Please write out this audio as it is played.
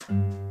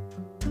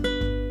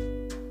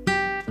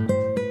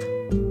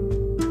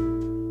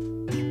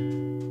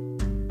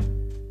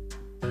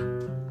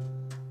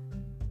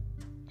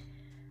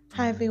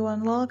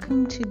everyone,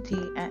 welcome to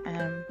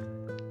DAM.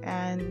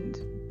 And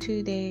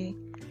today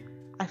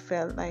I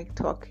felt like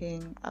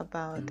talking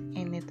about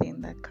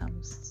anything that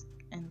comes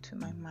into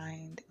my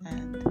mind.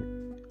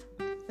 And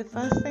the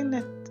first thing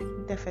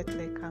that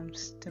definitely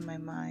comes to my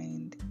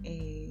mind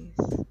is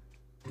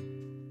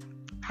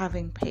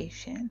having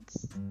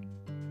patience.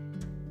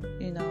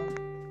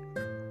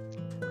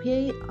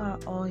 We are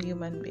all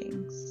human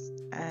beings,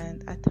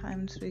 and at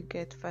times we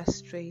get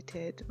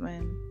frustrated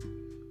when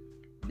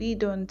we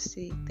don't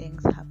see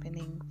things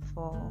happening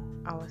for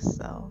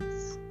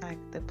ourselves, like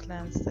the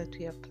plans that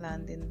we have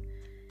planned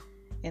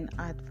in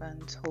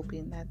advance,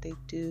 hoping that they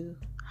do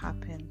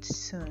happen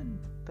soon,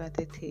 but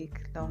they take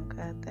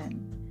longer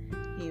than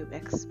you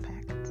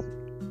expect.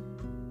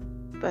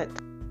 But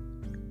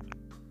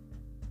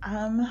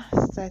I'm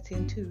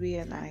starting to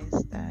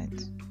realize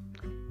that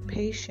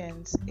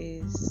patience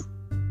is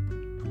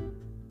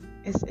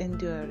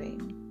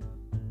enduring.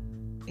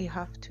 You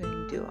have to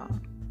endure.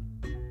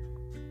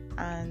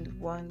 And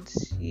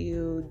once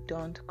you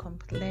don't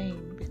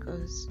complain,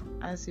 because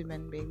as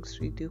human beings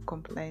we do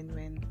complain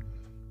when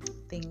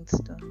things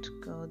don't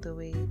go the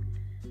way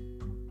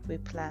we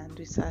planned.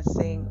 We start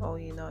saying,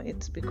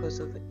 it's because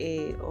of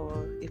A,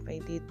 or if I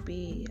did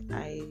B,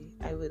 I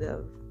would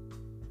have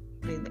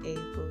been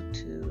able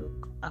to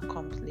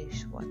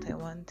accomplish what I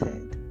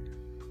wanted.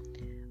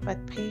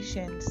 But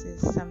patience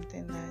is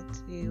something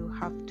that you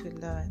have to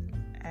learn,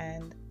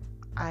 and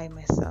I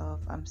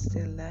myself am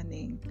still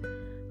learning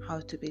how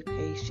to be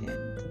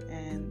patient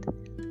and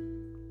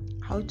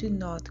how to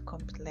not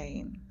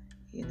complain.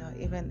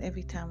 Even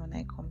every time when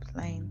I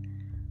complain,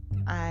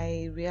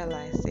 I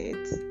realize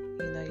it.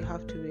 You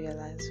have to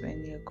realize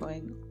when you're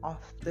going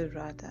off the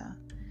radar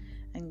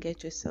and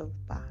get yourself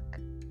back.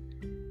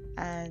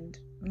 And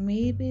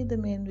maybe the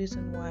main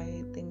reason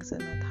why things are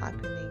not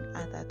happening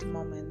at that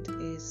moment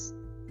is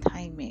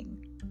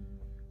timing.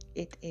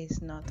 It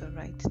is not the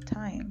right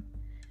time.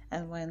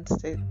 And once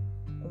the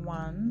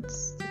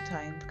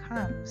time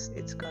comes,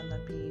 it's gonna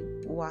be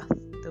worth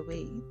the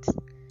wait,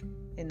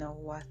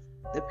 worth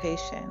the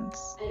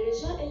patience.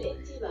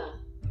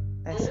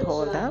 Let's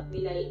hold up.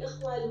 من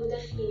الإخوة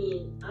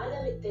المدخنين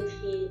عدم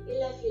التدخين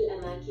إلا في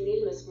الأماكن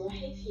المسموح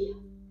فيها.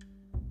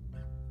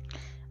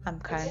 I'm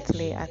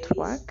currently at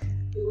work.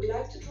 We would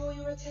like to draw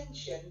your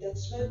attention that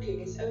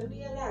smoking is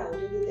only allowed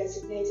in the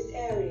designated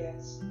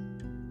areas.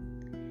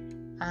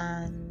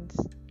 And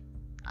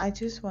I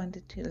just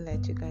wanted to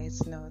let you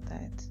guys know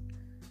that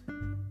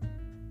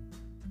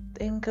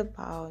think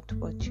about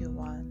what you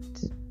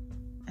want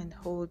and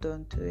hold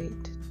on to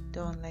it.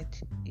 Don't let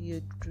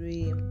your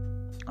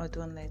dream or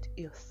don't let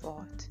your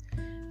thought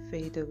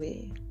fade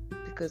away,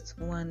 because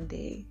one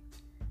day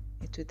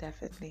it will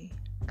definitely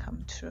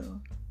come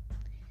true.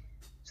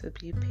 So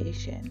be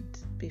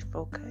patient, be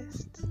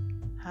focused,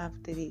 have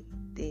the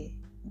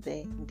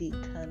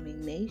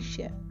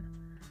determination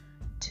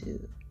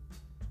to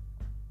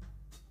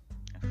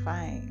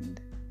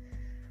find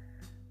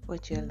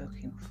what you're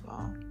looking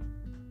for.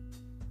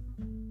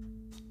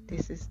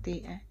 This is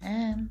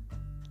DAM.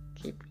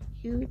 Keep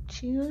you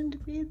tuned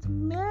with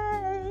me.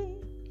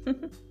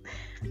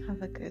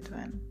 Have a good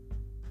one.